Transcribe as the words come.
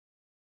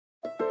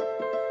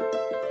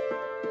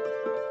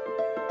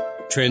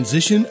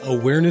Transition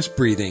Awareness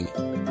Breathing.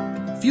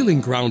 Feeling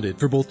grounded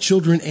for both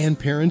children and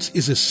parents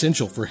is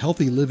essential for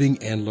healthy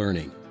living and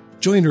learning.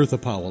 Join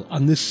Eartha Powell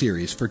on this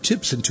series for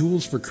tips and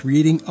tools for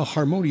creating a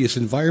harmonious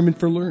environment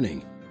for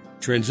learning.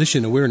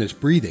 Transition Awareness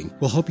Breathing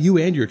will help you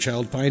and your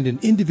child find an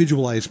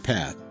individualized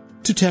path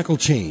to tackle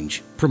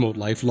change, promote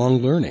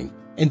lifelong learning,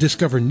 and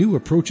discover new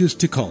approaches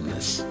to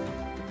calmness.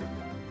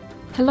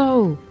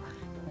 Hello,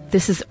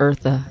 this is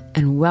Eartha,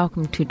 and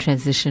welcome to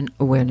Transition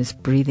Awareness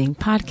Breathing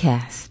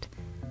Podcast.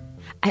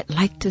 I'd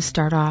like to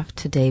start off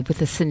today with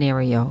a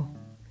scenario.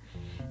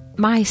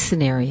 My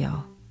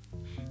scenario.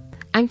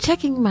 I'm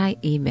checking my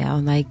email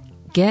and I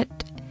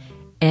get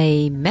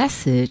a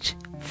message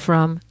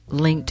from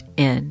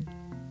LinkedIn.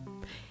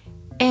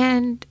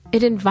 And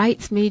it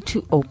invites me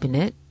to open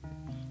it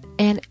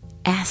and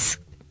ask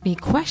me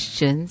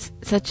questions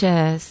such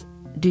as,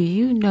 do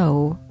you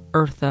know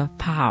Eartha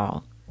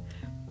Powell?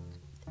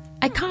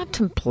 I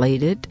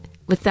contemplated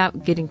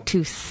without getting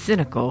too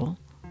cynical.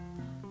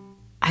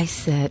 I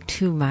said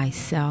to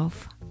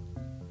myself,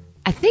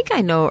 I think I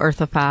know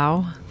Eartha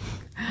Powell.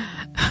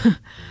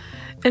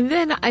 And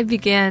then I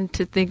began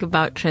to think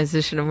about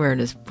transition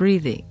awareness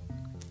breathing.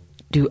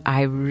 Do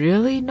I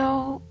really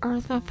know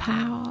Eartha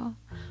Powell?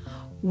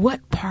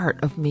 What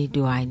part of me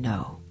do I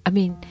know? I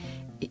mean,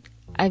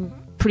 I'm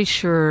pretty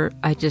sure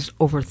I just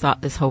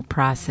overthought this whole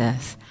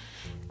process.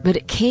 But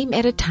it came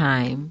at a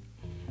time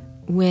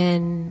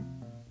when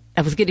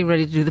I was getting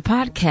ready to do the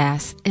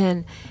podcast,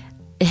 and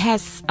it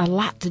has a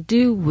lot to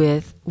do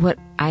with what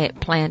I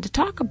had planned to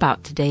talk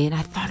about today, and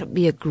I thought it'd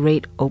be a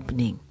great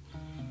opening.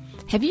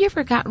 Have you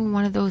ever gotten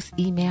one of those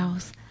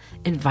emails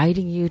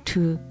inviting you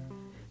to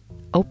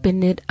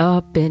open it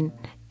up and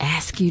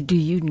ask you, do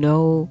you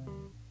know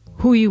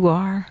who you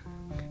are?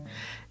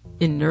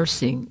 In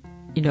nursing,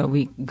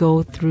 we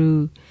go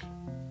through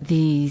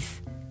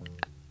these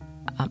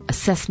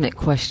assessment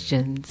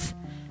questions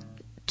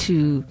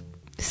to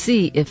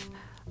see if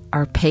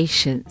our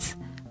patients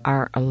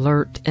are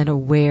alert and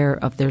aware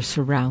of their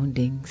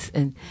surroundings.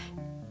 And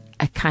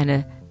I kind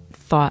of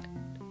thought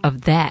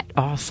of that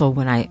also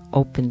when I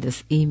opened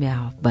this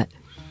email. But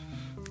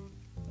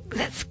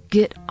let's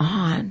get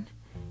on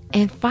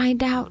and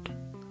find out,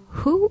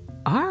 who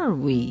are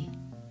we?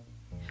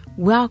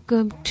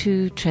 Welcome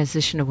to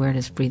Transition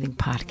Awareness Breathing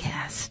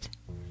Podcast.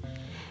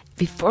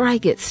 Before I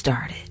get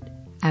started,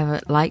 I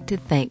would like to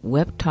thank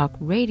Web Talk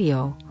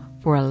Radio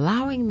for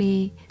allowing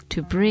me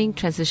to bring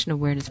Transition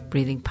Awareness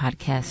Breathing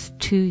Podcast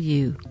to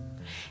you.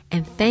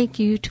 And thank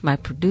you to my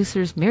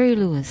producers, Mary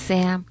Lou and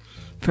Sam,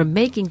 for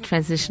making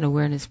Transition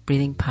Awareness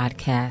Breathing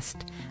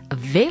Podcast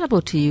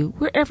available to you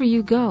wherever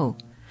you go.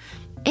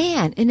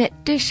 And in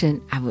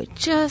addition, I would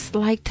just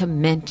like to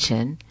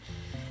mention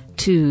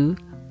to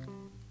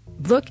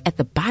look at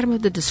the bottom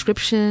of the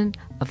description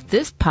of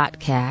this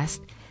podcast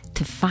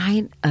to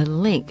find a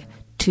link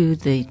to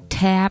the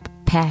Tab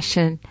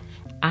Passion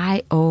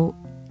IO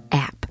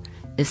app.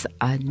 It's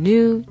a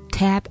new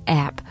tab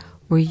app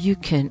where you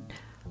can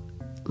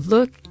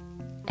look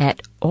at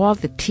all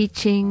the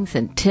teachings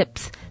and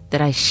tips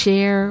that I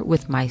share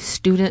with my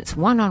students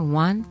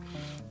one-on-one,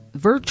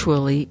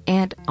 virtually,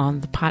 and on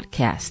the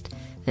podcast.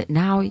 That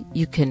now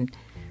you can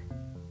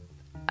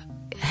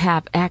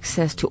have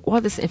access to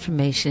all this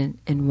information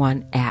in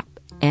one app,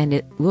 and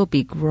it will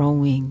be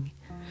growing.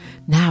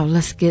 Now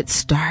let's get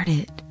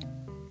started.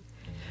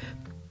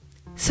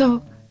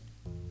 So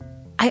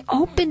I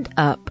opened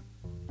up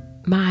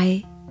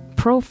my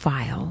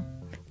profile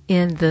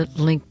in the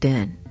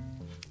LinkedIn,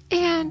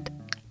 and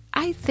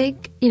I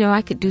think,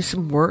 I could do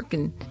some work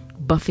and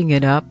buffing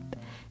it up,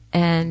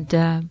 and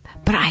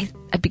but I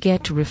began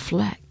to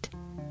reflect.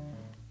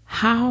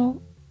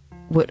 How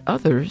would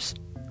others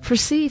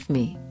perceive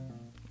me?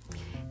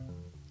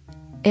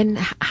 And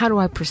how do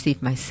I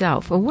perceive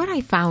myself? Well, what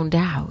I found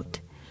out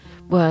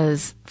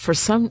was, for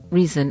some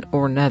reason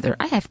or another,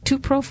 I have two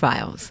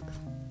profiles.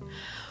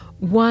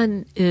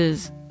 One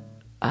is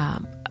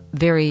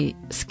very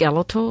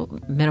skeletal,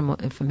 minimal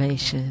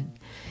information.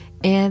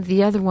 And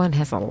the other one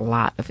has a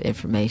lot of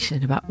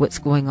information about what's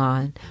going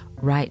on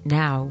right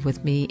now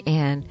with me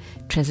and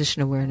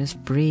transition awareness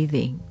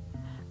breathing.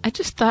 I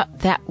just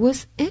thought that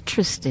was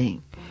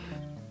interesting.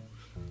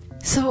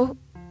 So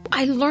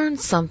I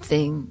learned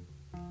something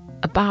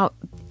about,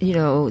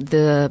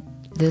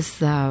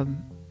 this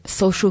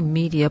social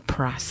media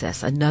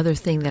process. Another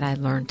thing that I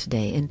learned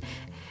today.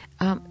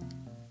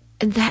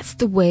 And that's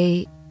the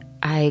way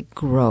I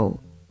grow.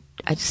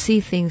 I see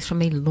things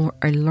from a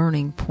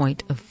learning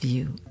point of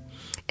view.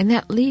 And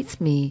that leads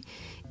me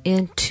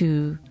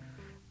into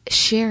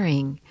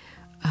sharing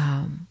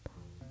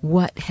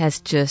what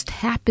has just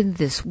happened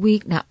this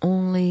week. Not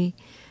only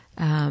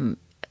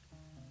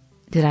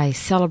did I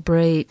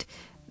celebrate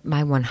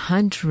my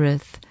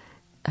 100th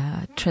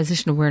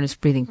Transition Awareness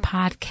Breathing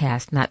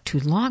Podcast not too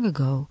long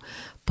ago,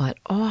 but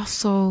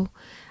also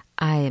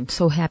I am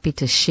so happy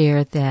to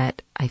share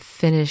that I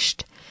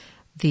finished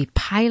the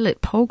pilot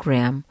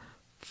program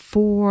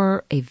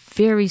for a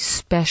very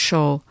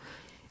special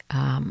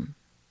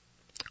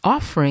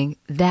offering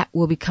that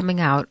will be coming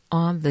out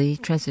on the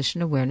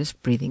Transition Awareness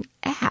Breathing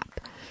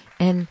app.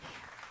 And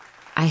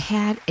I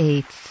had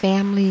a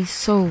family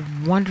so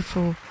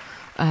wonderful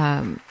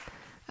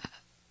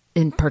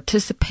in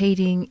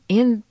participating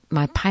in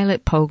my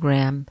pilot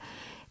program.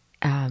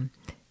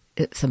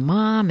 It's a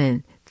mom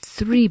and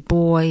 3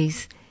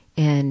 boys,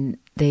 and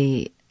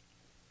they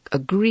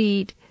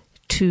agreed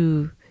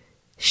to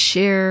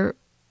share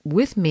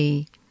with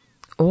me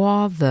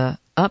all the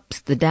ups,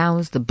 the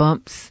downs, the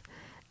bumps,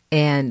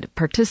 and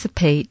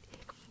participate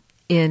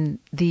in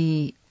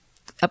the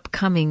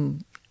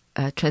upcoming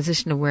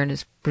Transition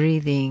Awareness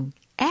Breathing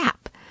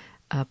app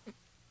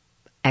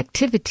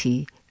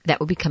activity that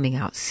will be coming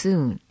out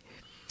soon.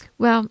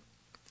 Well,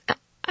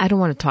 I don't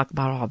want to talk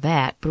about all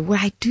that, but what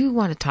I do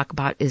want to talk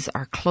about is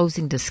our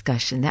closing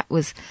discussion. That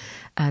was,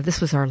 this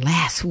was our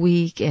last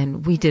week,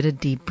 and we did a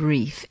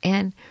debrief.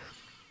 And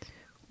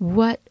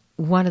what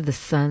one of the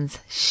sons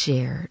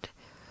shared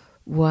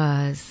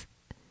was,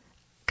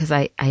 because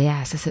I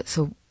asked, I said,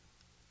 so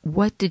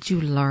what did you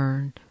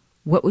learn?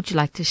 What would you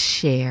like to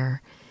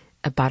share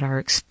about our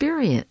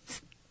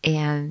experience?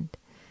 And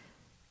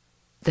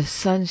the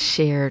son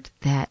shared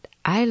that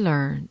I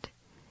learned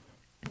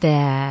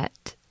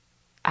that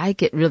I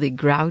get really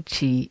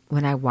grouchy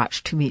when I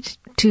watch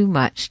too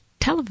much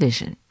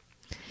television.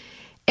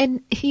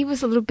 And he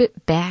was a little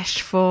bit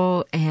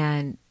bashful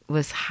and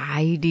was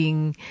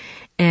hiding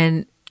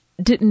and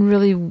didn't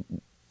really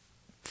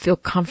feel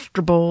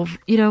comfortable.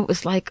 You know, it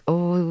was like,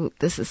 oh,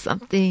 this is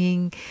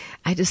something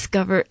I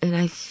discovered, and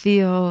I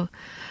feel,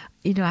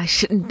 you know, I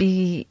shouldn't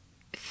be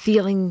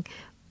feeling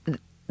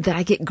that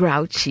I get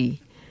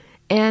grouchy.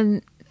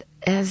 And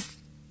as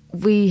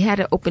we had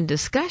an open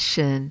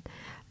discussion,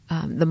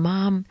 the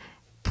mom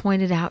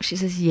pointed out, she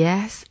says,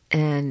 yes,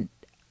 and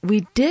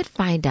we did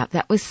find out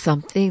that was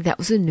something, that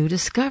was a new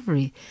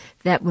discovery,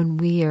 that when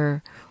we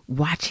are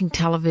watching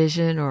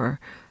television or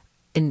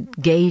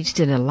engaged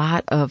in a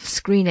lot of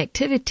screen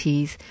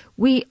activities,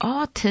 we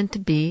all tend to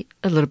be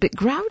a little bit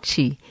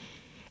grouchy.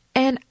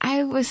 And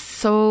I was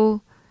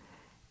so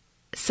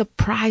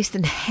surprised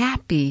and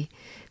happy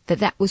that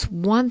that was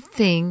one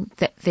thing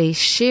that they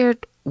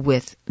shared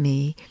with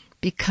me,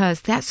 because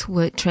that's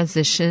what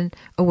Transition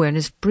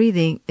Awareness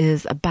Breathing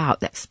is about.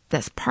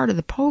 That's part of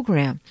the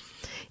program,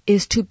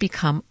 is to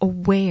become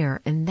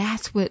aware. And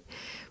that's what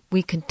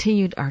we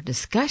continued our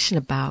discussion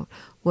about,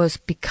 was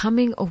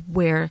becoming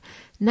aware,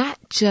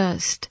 not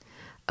just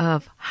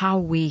of how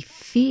we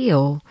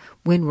feel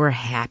when we're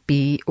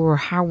happy or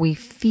how we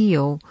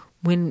feel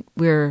when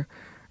we're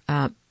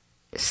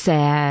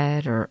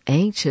sad or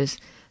anxious,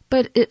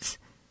 but it's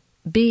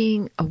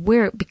being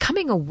aware,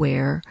 becoming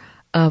aware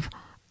of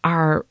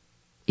our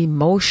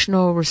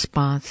emotional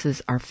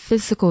responses, our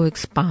physical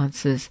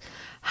responses,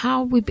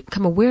 how we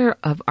become aware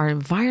of our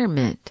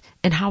environment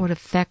and how it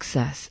affects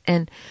us.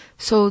 And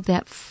so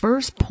that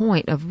first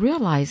point of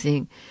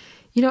realizing,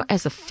 you know,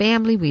 as a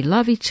family, we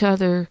love each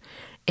other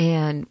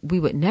and we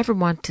would never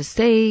want to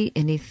say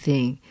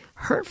anything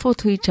hurtful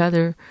to each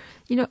other.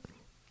 You know,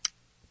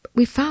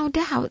 we found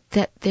out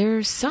that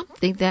there's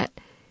something that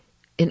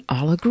in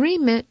all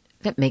agreement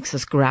that makes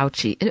us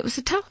grouchy, and it was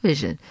the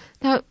television.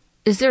 Now,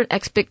 is there an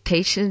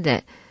expectation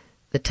that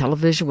the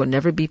television will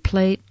never be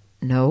played?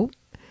 No.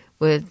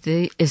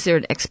 Is there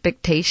an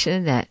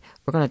expectation that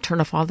we're going to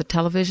turn off all the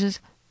televisions?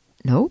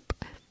 Nope.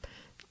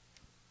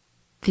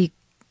 The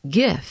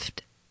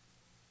gift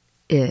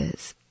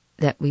is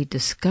that we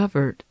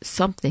discovered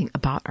something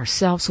about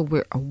ourselves, so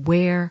we're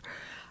aware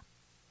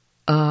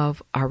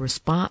of our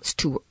response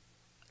to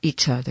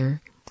each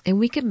other, and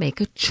we can make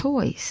a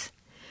choice.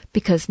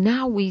 Because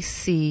now we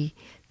see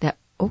that,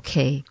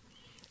 okay,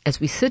 as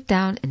we sit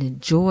down and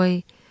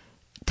enjoy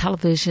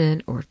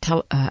television or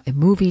a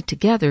movie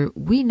together,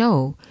 we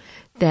know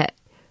that,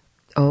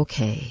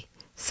 okay,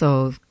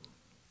 so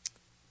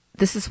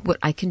this is what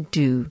I can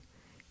do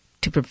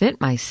to prevent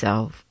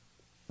myself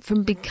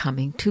from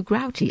becoming too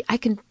grouchy. I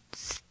can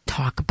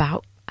talk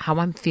about how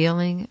I'm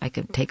feeling. I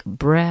can take a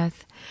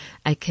breath.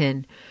 I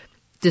can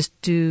just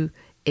do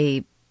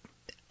a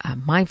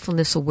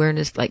mindfulness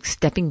awareness, like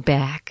stepping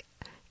back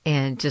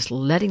and just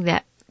letting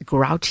that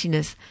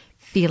grouchiness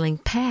feeling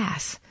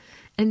pass.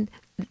 And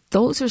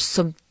those are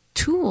some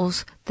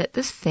tools that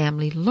this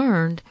family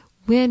learned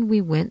when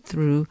we went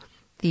through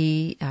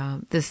the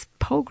this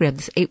program,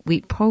 this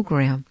 8-week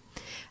program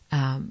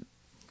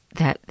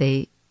that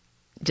they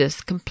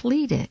just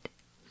completed.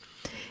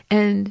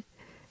 And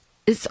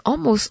it's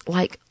almost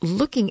like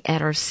looking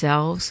at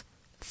ourselves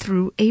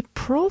through a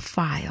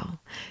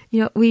profile.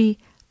 You know, we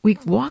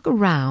walk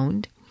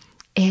around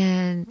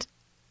and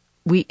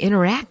we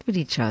interact with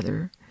each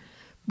other,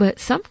 but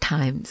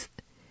sometimes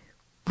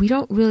we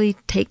don't really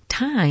take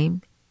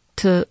time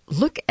to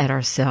look at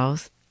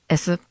ourselves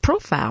as a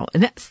profile.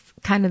 And that's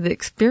kind of the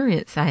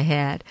experience I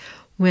had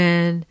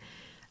when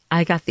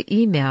I got the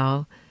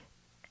email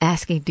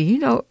asking, do you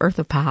know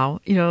Eartha Powell?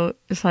 You know,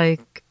 it's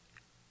like,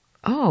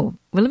 oh,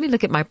 well, let me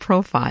look at my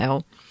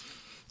profile.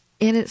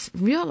 And it's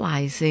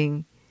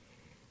realizing,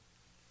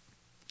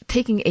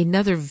 taking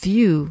another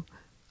view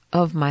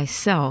of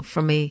myself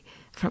from a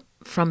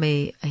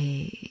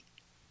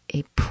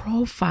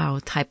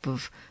profile type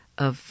of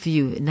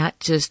view, not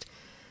just,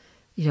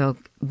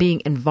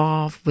 being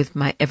involved with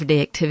my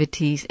everyday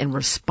activities and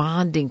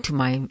responding to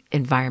my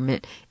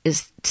environment,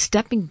 is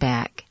stepping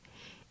back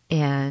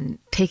and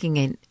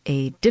taking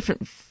a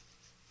different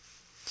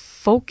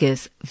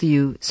focus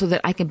view so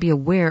that I can be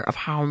aware of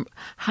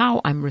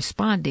how I'm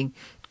responding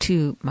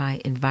to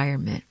my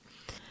environment.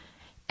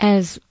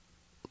 As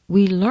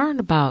we learn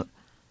about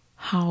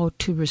how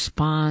to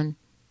respond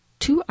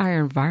to our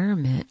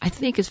environment, I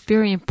think it's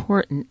very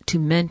important to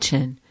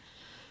mention,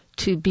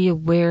 to be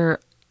aware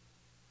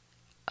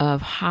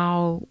of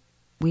how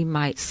we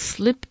might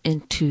slip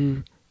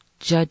into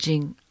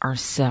judging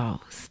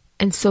ourselves.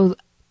 And so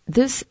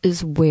this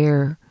is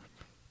where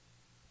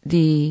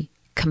the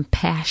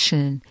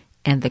compassion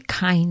and the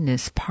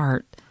kindness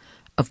part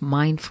of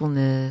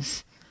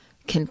mindfulness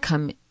can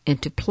come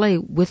into play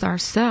with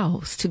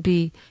ourselves, to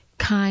be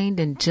kind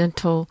and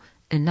gentle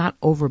and not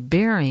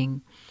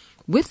overbearing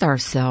with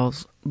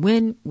ourselves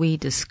when we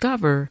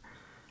discover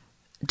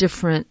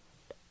different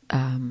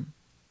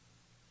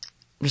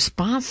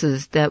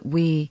responses that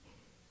we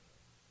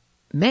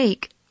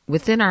make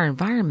within our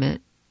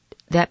environment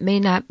that may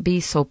not be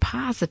so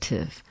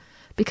positive.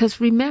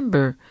 Because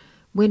remember,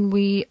 when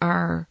we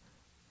are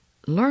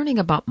learning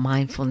about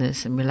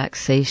mindfulness and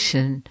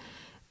relaxation,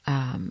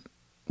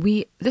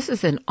 this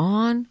is an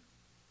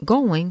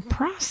ongoing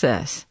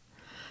process.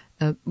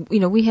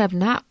 We have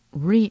not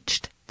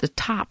reached the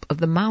top of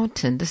the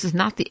mountain. This is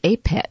not the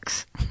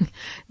apex.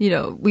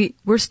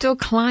 We're still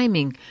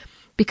climbing,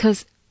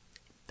 because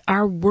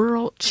our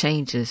world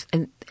changes.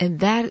 And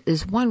that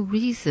is one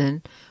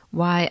reason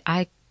why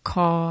I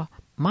call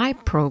my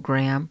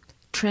program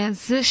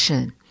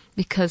Transition,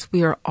 because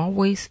we are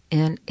always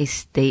in a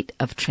state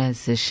of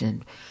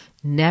transition,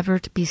 never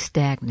to be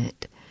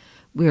stagnant.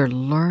 We are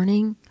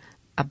learning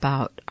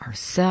about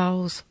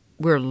ourselves.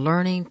 We're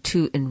learning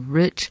to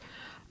enrich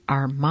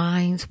our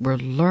minds. We're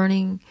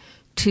learning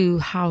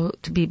how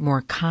to be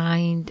more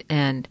kind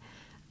and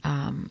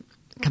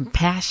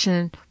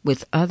compassion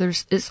with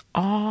others. It's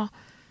all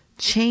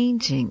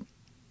changing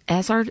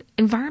as our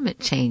environment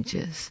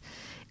changes.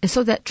 And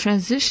so that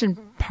transition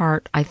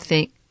part, I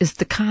think, is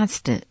the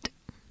constant.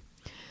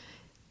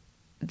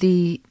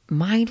 The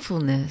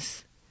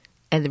mindfulness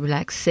and the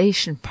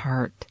relaxation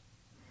part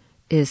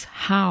is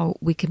how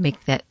we can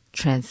make that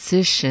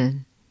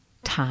transition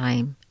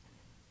time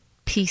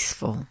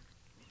peaceful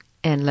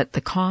and let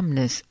the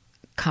calmness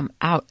come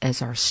out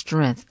as our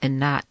strength, and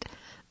not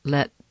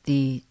let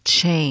the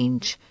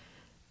change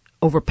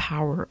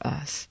overpower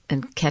us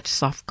and catch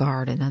us off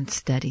guard and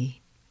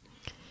unsteady.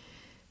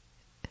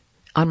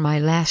 On my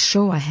last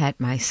show, I had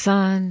my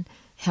son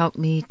help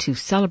me to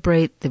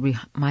celebrate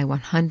my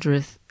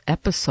 100th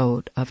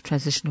episode of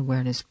Transition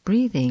Awareness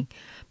Breathing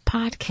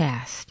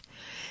podcast.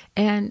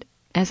 And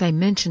as I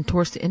mentioned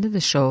towards the end of the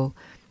show,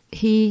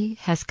 he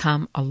has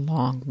come a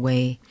long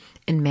way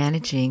in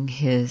managing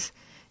his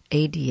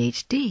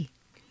ADHD.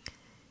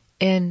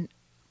 And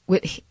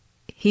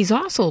he's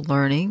also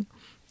learning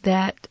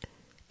that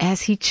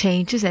as he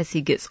changes, as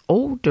he gets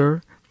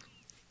older,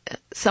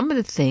 some of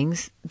the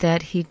things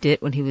that he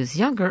did when he was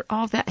younger,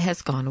 all that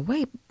has gone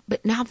away.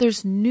 But now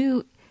there's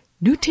new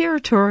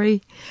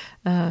territory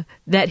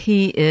that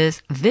he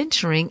is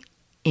venturing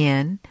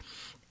in.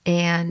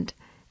 And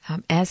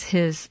as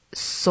his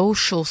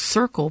social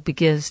circle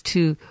begins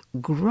to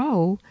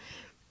grow,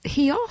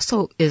 he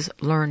also is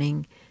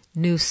learning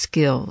new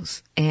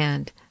skills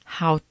and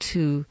how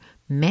to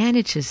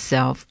manage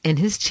himself in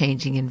his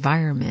changing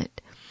environment.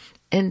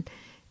 And,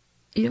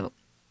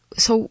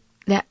 so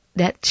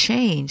that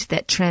change,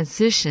 that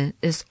transition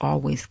is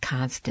always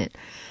constant.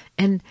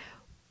 And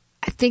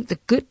I think the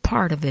good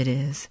part of it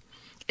is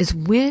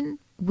when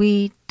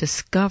we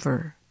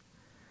discover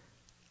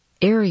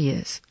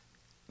areas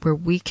where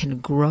we can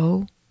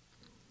grow,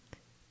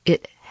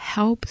 it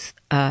helps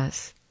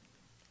us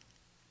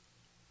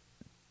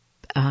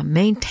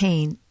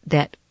maintain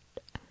that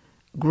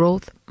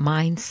growth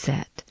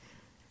mindset.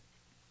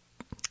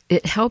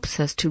 It helps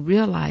us to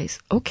realize,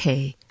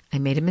 okay, I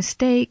made a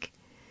mistake.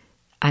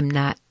 I'm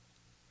not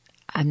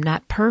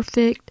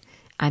perfect.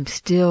 I'm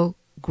still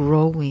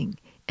growing.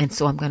 And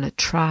so I'm going to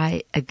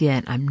try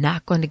again. I'm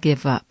not going to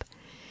give up.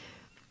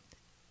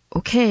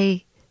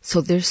 Okay,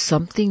 so there's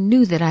something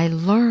new that I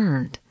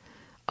learned.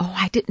 Oh,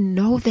 I didn't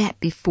know that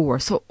before.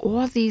 So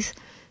all these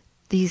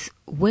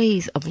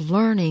ways of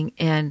learning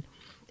and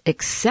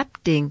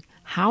accepting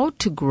how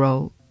to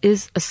grow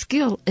is a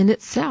skill in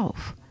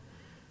itself.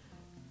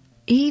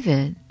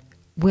 Even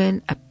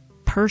when a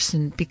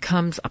person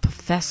becomes a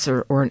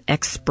professor or an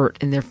expert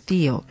in their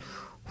field,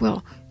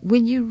 well,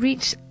 when you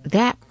reach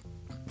that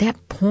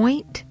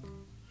point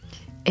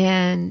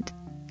and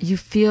you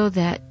feel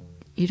that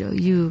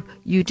you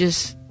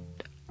just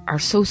are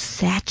so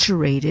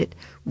saturated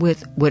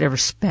with whatever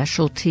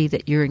specialty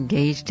that you're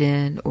engaged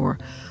in or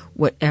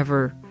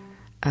whatever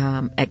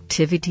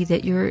activity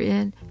that you're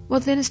in, well,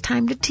 then it's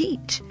time to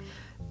teach.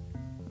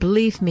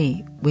 believe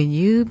me, when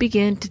you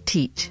begin to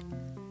teach,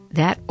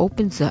 that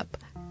opens up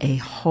a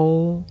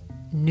whole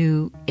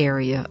new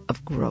area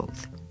of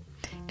growth.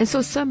 And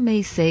so some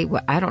may say,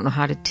 well, I don't know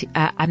how to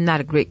I'm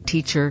not a great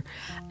teacher.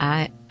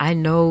 I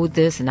know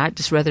this, and I'd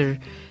just rather,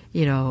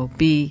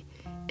 be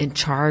in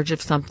charge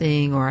of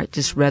something, or I'd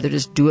just rather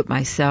just do it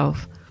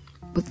myself.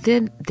 But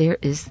then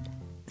there's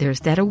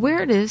that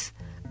awareness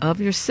of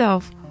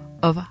yourself,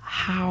 of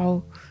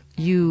how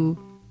you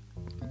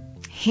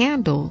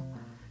handle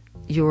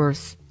your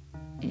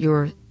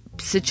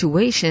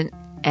situation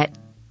at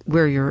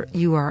where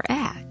you are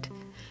at.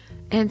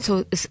 And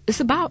so it's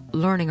about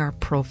learning our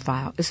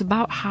profile. It's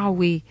about how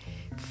we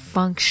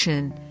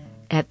function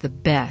at the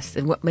best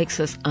and what makes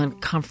us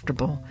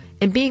uncomfortable,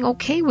 and being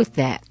okay with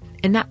that,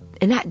 and not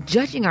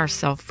judging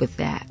ourselves with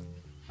that.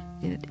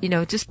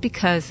 Just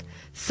because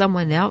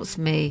someone else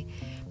may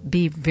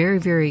be very,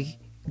 very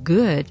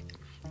good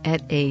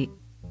at a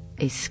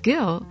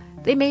skill,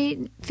 they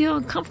may feel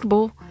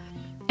uncomfortable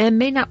and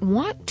may not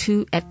want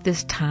to at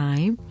this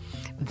time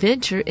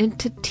venture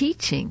into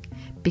teaching,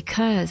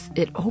 because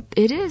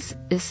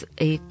it's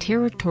a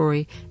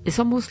territory. It's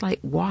almost like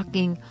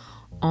walking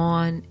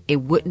on a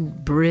wooden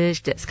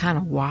bridge that's kind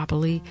of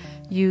wobbly.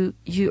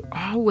 You're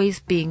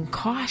always being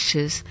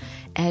cautious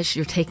as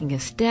you're taking a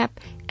step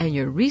and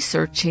you're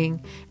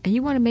researching, and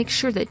you want to make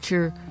sure that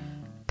you're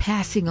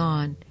passing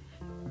on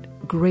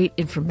great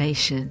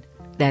information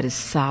that is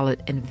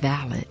solid and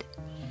valid.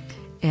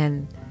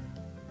 And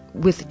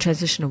with the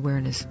Transition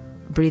Awareness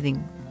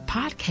Breathing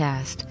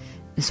podcast,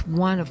 is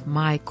one of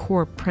my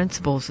core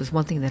principles, is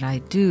one thing that I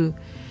do,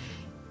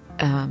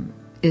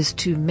 is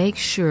to make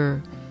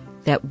sure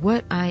that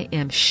what I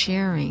am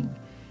sharing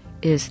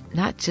is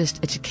not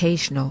just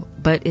educational,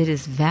 but it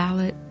is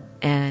valid,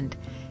 and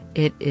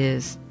it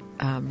is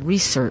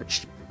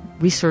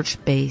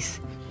research-based,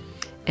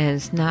 and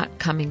it's not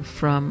coming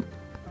from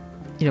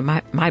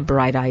my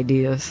bright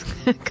ideas,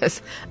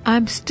 because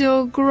I'm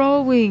still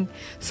growing.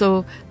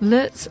 So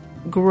let's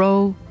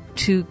grow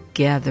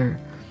together.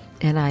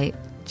 And I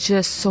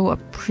just so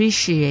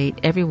appreciate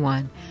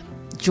everyone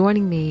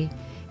joining me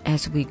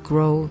as we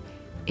grow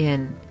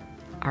in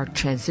our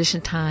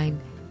transition time.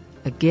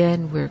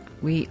 Again,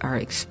 we are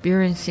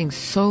experiencing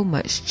so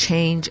much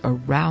change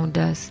around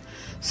us.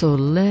 So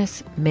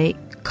let's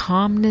make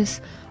calmness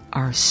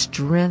our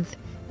strength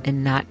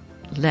and not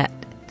let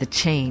the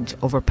change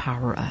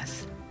overpower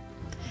us.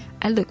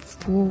 I look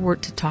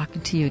forward to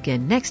talking to you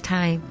again next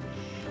time.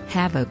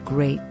 Have a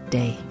great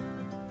day.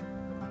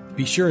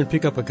 Be sure and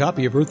pick up a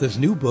copy of Eartha's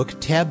new book,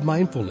 Tab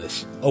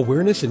Mindfulness,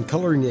 Awareness and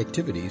Coloring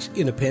Activities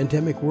in a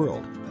Pandemic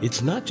World.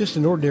 It's not just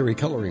an ordinary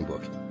coloring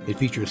book. It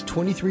features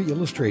 23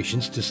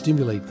 illustrations to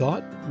stimulate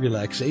thought,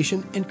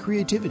 relaxation, and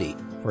creativity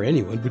for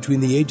anyone between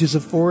the ages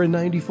of 4 and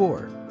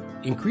 94.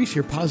 Increase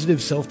your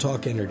positive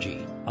self-talk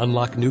energy.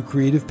 Unlock new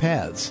creative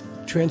paths.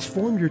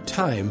 Transform your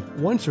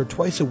time once or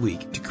twice a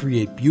week to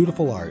create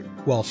beautiful art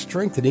while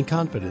strengthening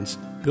confidence,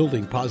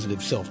 building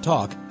positive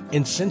self-talk,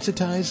 and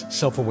sensitize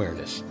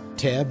self-awareness.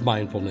 Tab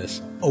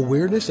Mindfulness,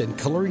 Awareness and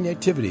Coloring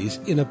Activities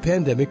in a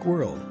Pandemic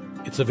World.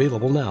 It's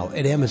available now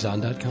at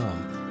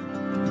Amazon.com.